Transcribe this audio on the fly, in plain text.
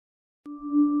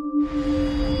Hello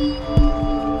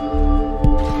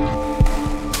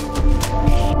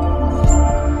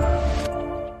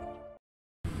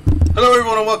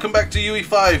everyone and welcome back to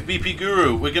UE5 BP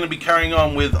Guru. We're going to be carrying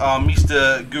on with our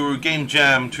Mr. Guru Game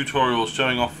Jam tutorials,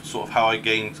 showing off sort of how I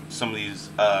gained some of these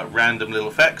random little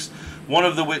effects. One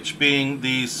of the which being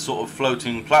these sort of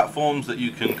floating platforms that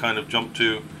you can kind of jump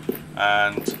to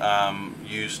and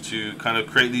use to kind of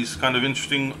create these kind of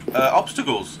interesting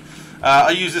obstacles.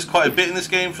 I use this quite a bit in this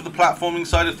game for the platforming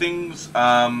side of things.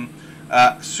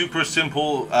 Super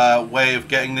simple way of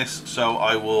getting this, so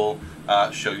I will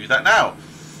show you that now.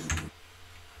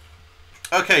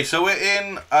 Okay, so we're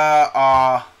in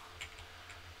our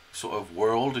sort of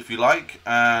world, if you like,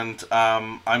 and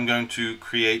I'm going to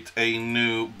create a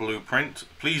new blueprint.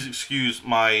 Please excuse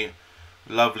my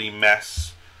lovely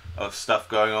mess of stuff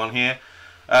going on here.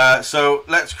 So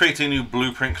let's create a new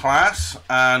blueprint class,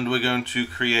 and we're going to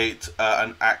create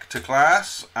an actor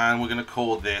class, and we're going to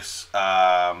call this,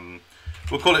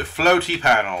 we'll call it Floaty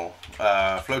Panel.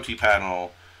 Floaty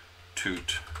Panel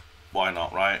Toot. Why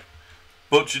not, right?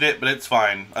 Butchered it, but it's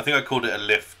fine. I think I called it a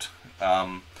lift.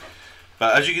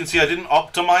 But as you can see, I didn't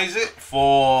optimize it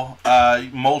for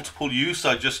multiple use.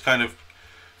 I just kind of,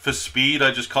 for speed,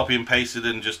 I just copy and pasted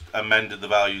and just amended the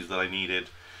values that I needed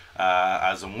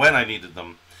as and when I needed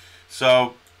them.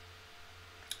 So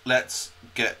let's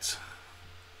get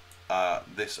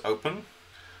this open.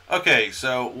 Okay,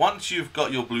 so once you've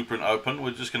got your blueprint open,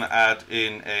 we're just going to add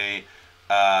in a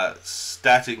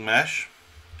static mesh.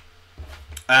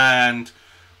 And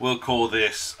we'll call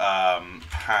this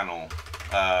panel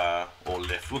or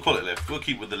lift. We'll call it lift. We'll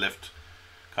keep with the lift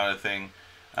kind of thing.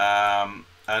 And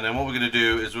then what we're going to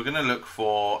do is we're going to look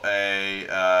for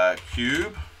a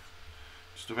cube.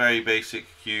 Just a very basic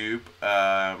cube.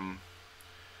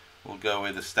 We'll go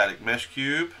with a static mesh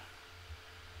cube.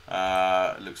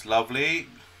 It looks lovely.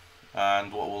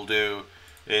 And what we'll do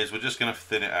is we're just going to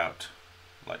thin it out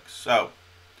like so.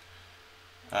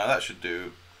 That should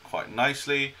do quite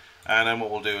nicely, and then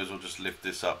what we'll do is we'll just lift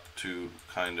this up to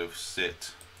kind of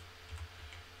sit,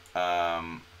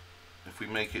 if we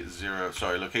make it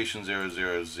location 0,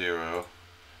 0, 0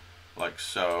 like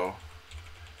so,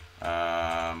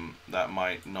 that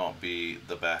might not be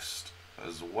the best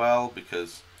as well,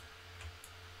 because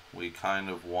we kind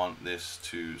of want this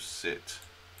to sit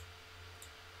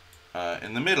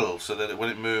in the middle, so that when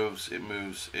it moves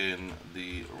in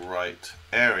the right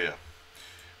area.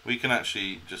 We can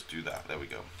actually just do that. There we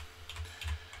go.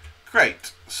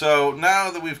 Great. So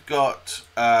now that we've got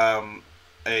a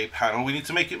panel, we need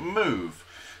to make it move.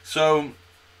 So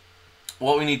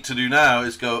what we need to do now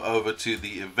is go over to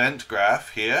the event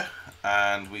graph here,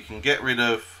 and we can get rid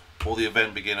of all the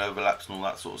event begin overlaps and all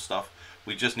that sort of stuff.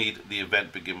 We just need the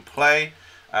event begin play,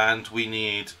 and we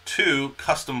need two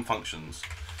custom functions,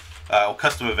 or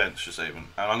custom events, should I say even.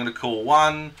 And I'm going to call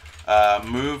one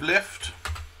move lift,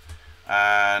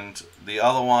 and the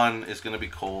other one is going to be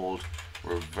called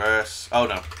reverse, oh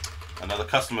no, another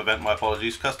custom event, my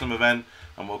apologies, custom event,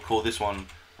 and we'll call this one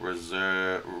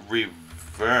reverse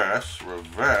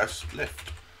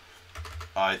lift.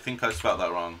 I think I spelled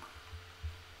that wrong.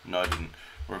 No, I didn't.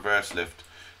 Reverse lift.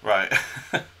 Right.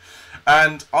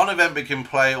 And on event begin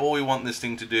play, all we want this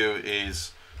thing to do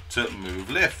is to move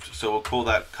lift. So we'll call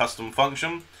that custom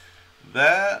function.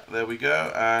 There we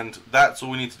go, and that's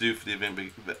all we need to do for the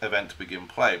event to begin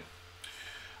play.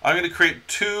 I'm going to create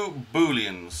two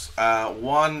booleans.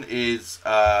 One is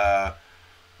we're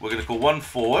going to call one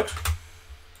forward,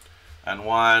 and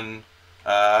one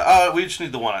we just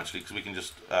need the one actually, because we can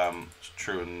just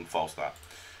true and false that.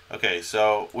 Okay,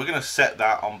 so we're going to set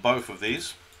that on both of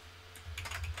these,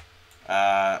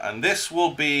 and this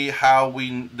will be how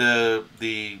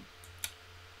the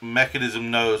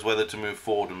mechanism knows whether to move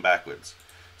forward and backwards.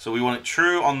 So we want it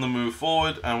true on the move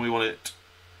forward, and we want it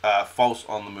false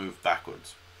on the move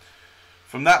backwards.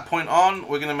 From that point on,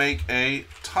 we're going to make a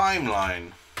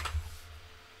timeline,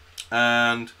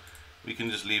 and we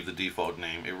can just leave the default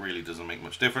name. It really doesn't make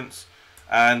much difference.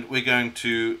 And we're going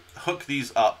to hook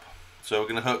these up. So we're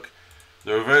going to hook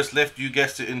the reverse lift, you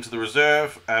guessed it, into the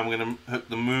reserve, and we're going to hook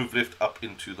the move lift up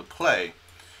into the play.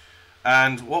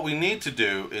 And what we need to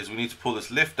do is we need to pull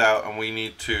this lift out, and we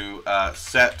need to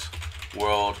set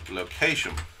world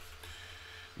location.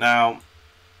 Now,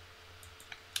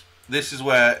 this is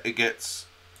where it gets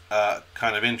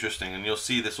kind of interesting, and you'll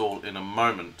see this all in a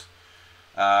moment.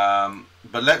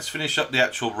 But let's finish up the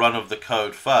actual run of the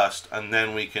code first, and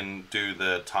then we can do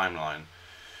the timeline.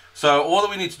 So all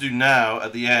that we need to do now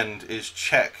at the end is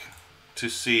check to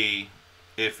see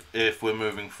if we're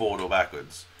moving forward or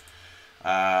backwards.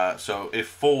 So if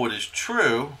forward is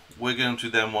true, we're going to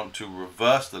then want to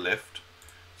reverse the lift.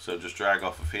 So just drag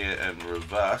off of here and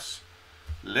reverse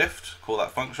lift, call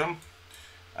that function.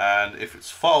 And if it's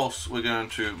false, we're going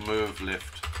to move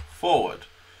lift forward.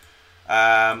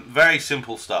 Very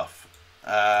simple stuff.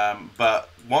 But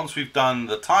once we've done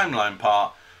the timeline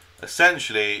part,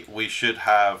 essentially we should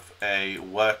have a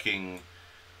working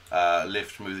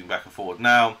lift moving back and forward.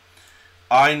 Now,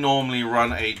 I normally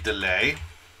run a delay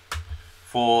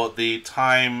for the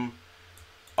time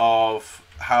of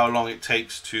how long it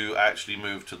takes to actually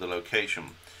move to the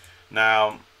location.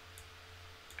 Now,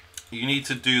 you need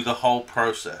to do the whole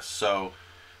process. So,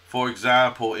 for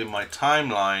example, in my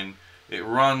timeline, it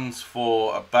runs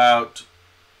for about,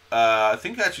 I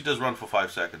think it actually does run for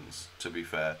 5 seconds, to be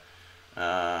fair.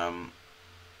 But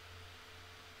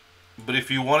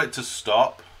if you want it to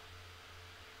stop,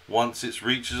 once it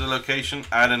reaches a location,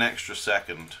 add an extra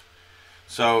second.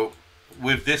 So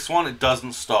with this one, it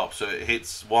doesn't stop. So it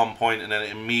hits one point and then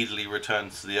it immediately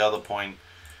returns to the other point.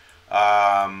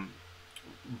 But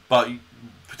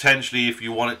potentially, if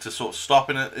you want it to sort of stop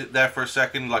in it there for a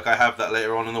second, like I have that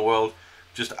later on in the world,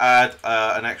 just add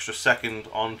an extra second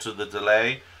onto the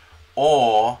delay,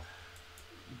 or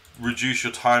reduce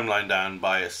your timeline down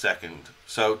by a second.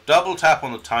 So double tap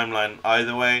on the timeline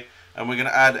either way, and we're going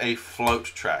to add a float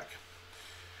track.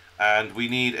 And we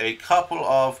need a couple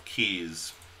of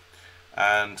keys.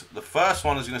 And the first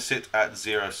one is going to sit at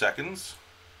 0 seconds.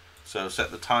 So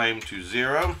set the time to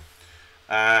 0.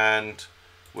 And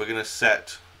we're going to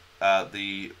set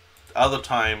the other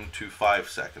time to 5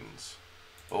 seconds.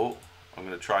 Oh, I'm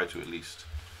going to try to at least.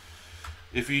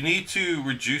 If you need to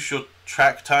reduce your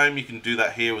track time, you can do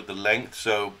that here with the length.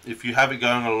 So if you have it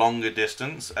going a longer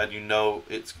distance and you know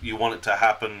you want it to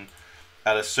happen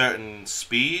at a certain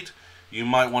speed, you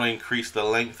might want to increase the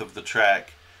length of the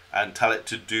track and tell it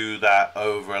to do that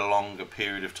over a longer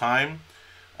period of time.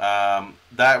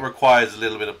 That requires a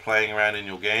little bit of playing around in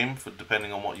your game,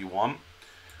 depending on what you want.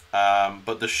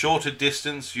 But the shorter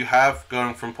distance you have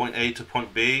going from point A to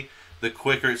point B, the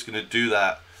quicker it's going to do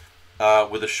that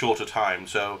with a shorter time.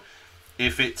 So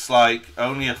if it's like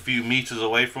only a few meters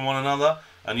away from one another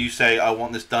and you say I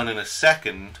want this done in a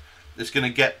second, it's going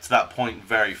to get to that point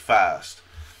very fast.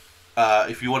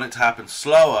 If you want it to happen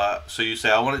slower, so you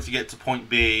say I want it to get to point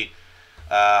B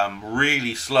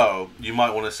really slow, you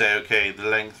might want to say, okay, the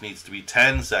length needs to be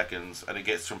 10 seconds and it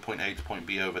gets from point A to point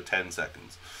B over 10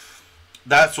 seconds.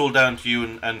 That's all down to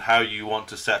you and how you want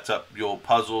to set up your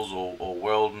puzzles or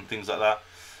world and things like that.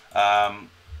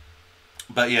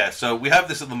 But yeah, so we have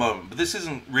this at the moment, but this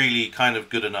isn't really kind of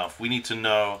good enough. We need to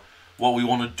know what we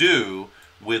want to do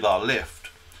with our lift.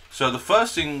 So the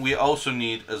first thing we also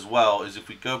need as well is if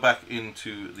we go back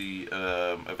into the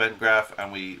event graph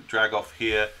and we drag off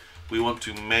here, we want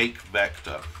to make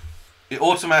vector. It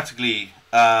automatically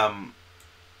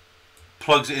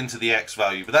plugs it into the X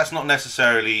value, but that's not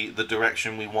necessarily the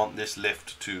direction we want this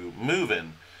lift to move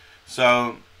in.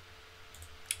 So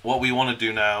what we want to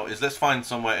do now is let's find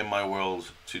somewhere in my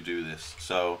world to do this.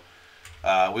 So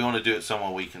we want to do it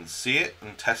somewhere we can see it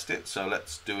and test it. So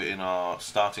let's do it in our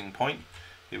starting point.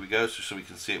 Here we go, so we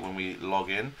can see it when we log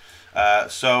in.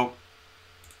 So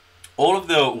all of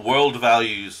the world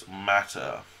values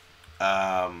matter.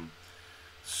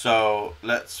 So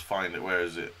let's find it. Where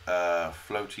is it?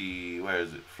 Floaty. Where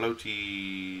is it?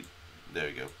 Floaty. There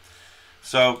we go.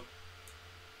 So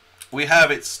we have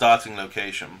its starting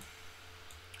location.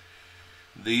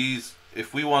 These,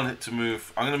 if we want it to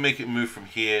move, I'm going to make it move from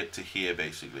here to here,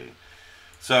 basically.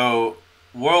 So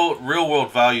real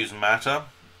world values matter.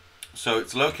 So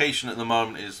its location at the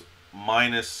moment is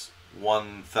minus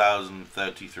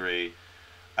 1033.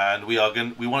 And we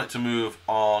want it to move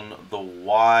on the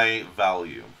Y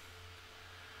value.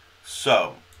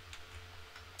 So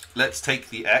let's take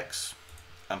the X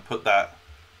and put that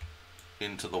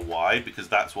into the Y because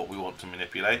that's what we want to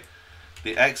manipulate.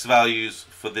 The X values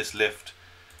for this lift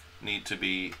need to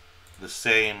be the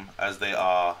same as they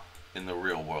are in the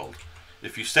real world.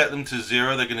 If you set them to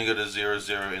 0, they're going to go to 0,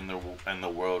 0 in the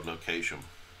world location.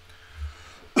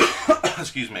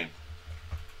 Excuse me.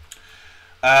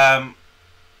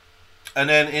 And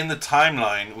then in the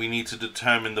timeline, we need to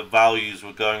determine the values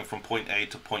we're going from point A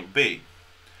to point B.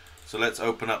 So let's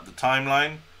open up the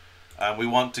timeline. And we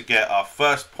want to get our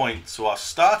first point, so our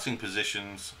starting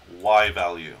position's Y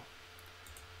value.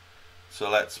 So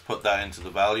let's put that into the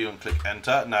value and click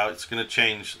enter. Now it's going to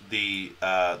change the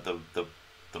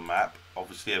map,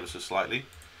 obviously ever so slightly.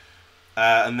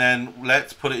 And then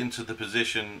let's put it into the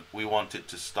position we want it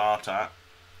to start at,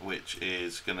 which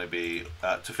is going to be,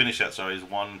 to finish at, sorry, is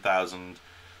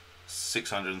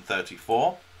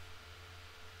 1634.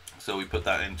 So we put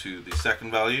that into the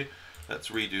second value. Let's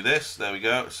redo this. There we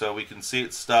go. So we can see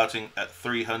it's starting at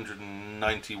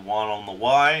 391 on the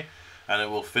Y, and it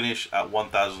will finish at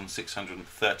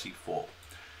 1,634.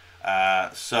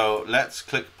 So let's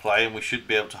click play, and we should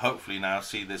be able to hopefully now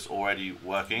see this already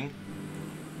working.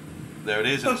 There it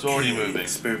is, it's already moving.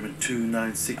 Experiment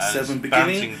 2967 and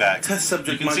beginning. Bouncing back. Test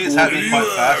subject you can see Michael, it's happening quite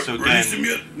fast, so again, if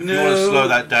you want to slow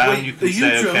that down, you can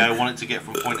say, okay, I want it to get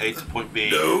from point A to point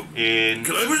B in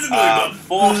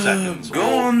 4 seconds,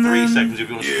 or 3 seconds if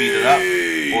you want to speed it up,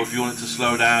 or if you want it to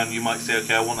slow down, you might say,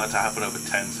 okay, I want that to happen over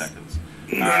 10 seconds.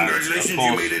 Congratulations, of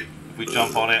course, you made it. if we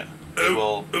jump on it, it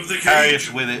will carry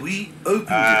us with it,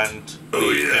 and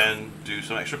we can do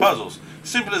some extra puzzles.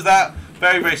 Simple as that,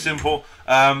 very, very simple.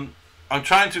 I'm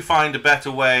trying to find a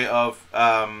better way of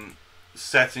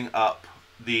setting up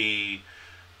the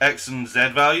X and Z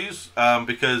values,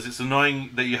 because it's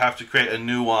annoying that you have to create a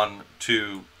new one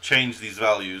to change these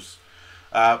values.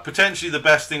 Potentially the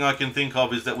best thing I can think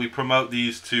of is that we promote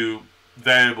these to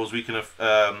variables we can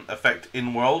affect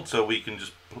in-world, so we can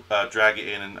just drag it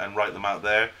in and write them out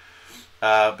there.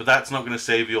 But that's not going to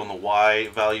save you on the Y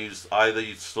values either.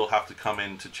 You still have to come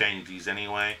in to change these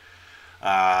anyway.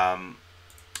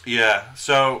 Yeah,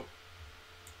 so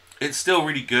it's still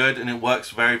really good and it works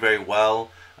very, very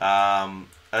well.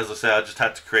 As I said, I just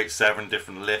had to create 7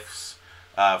 different lifts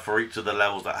for each of the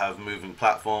levels that have moving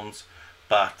platforms.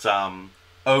 But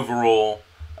overall,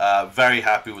 very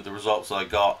happy with the results that I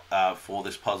got for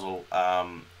this puzzle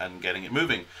and getting it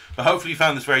moving. But hopefully you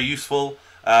found this very useful.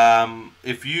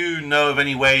 If you know of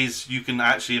any ways you can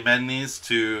actually amend these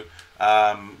to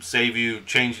save you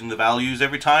changing the values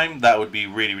every time, that would be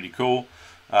really, really cool.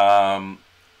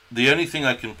 The only thing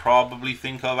I can probably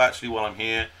think of actually while I'm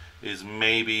here is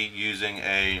maybe using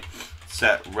a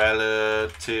set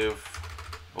relative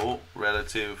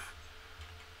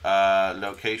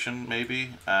location maybe,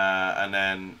 and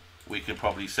then we can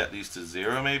probably set these to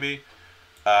 0 maybe.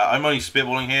 I'm only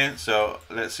spitballing here, so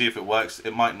let's see if it works.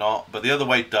 It might not, but the other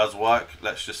way does work.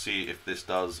 Let's just see if this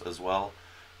does as well.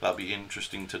 That'll be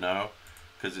interesting to know,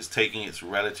 because it's taking its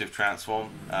relative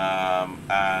transform,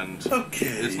 and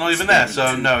it's not even there,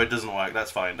 so no, it doesn't work.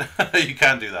 That's fine. You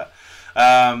can't do that.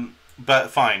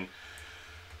 But fine.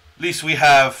 At least we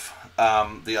have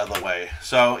the other way.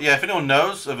 So yeah, if anyone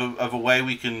knows of a way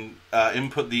we can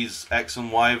input these X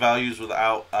and Y values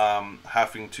without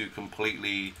having to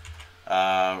completely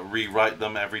rewrite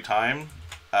them every time,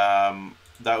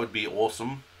 that would be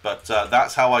awesome. But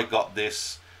that's how I got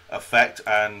this effect,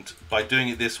 and by doing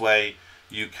it this way,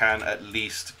 you can at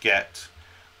least get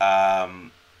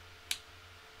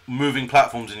moving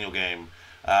platforms in your game.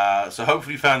 So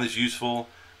hopefully you found this useful.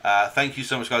 Thank you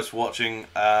so much, guys, for watching.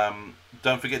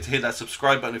 Don't forget to hit that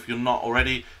subscribe button if you're not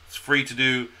already. It's free to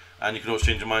do, and you can always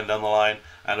change your mind down the line.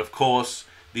 And of course,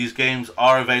 these games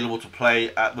are available to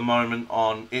play at the moment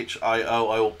on itch.io.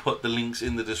 I will put the links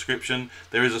in the description.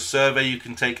 There is a survey you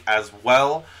can take as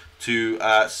well to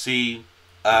see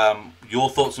your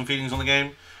thoughts and feelings on the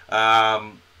game.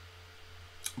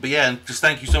 But yeah, and just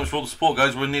thank you so much for all the support,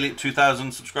 guys. We're nearly at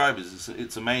 2,000 subscribers.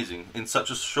 It's amazing in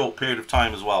such a short period of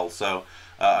time as well. So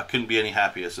I couldn't be any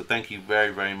happier. So thank you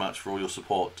very, very much for all your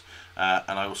support.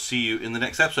 And I will see you in the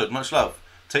next episode. Much love.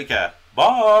 Take care.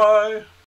 Bye.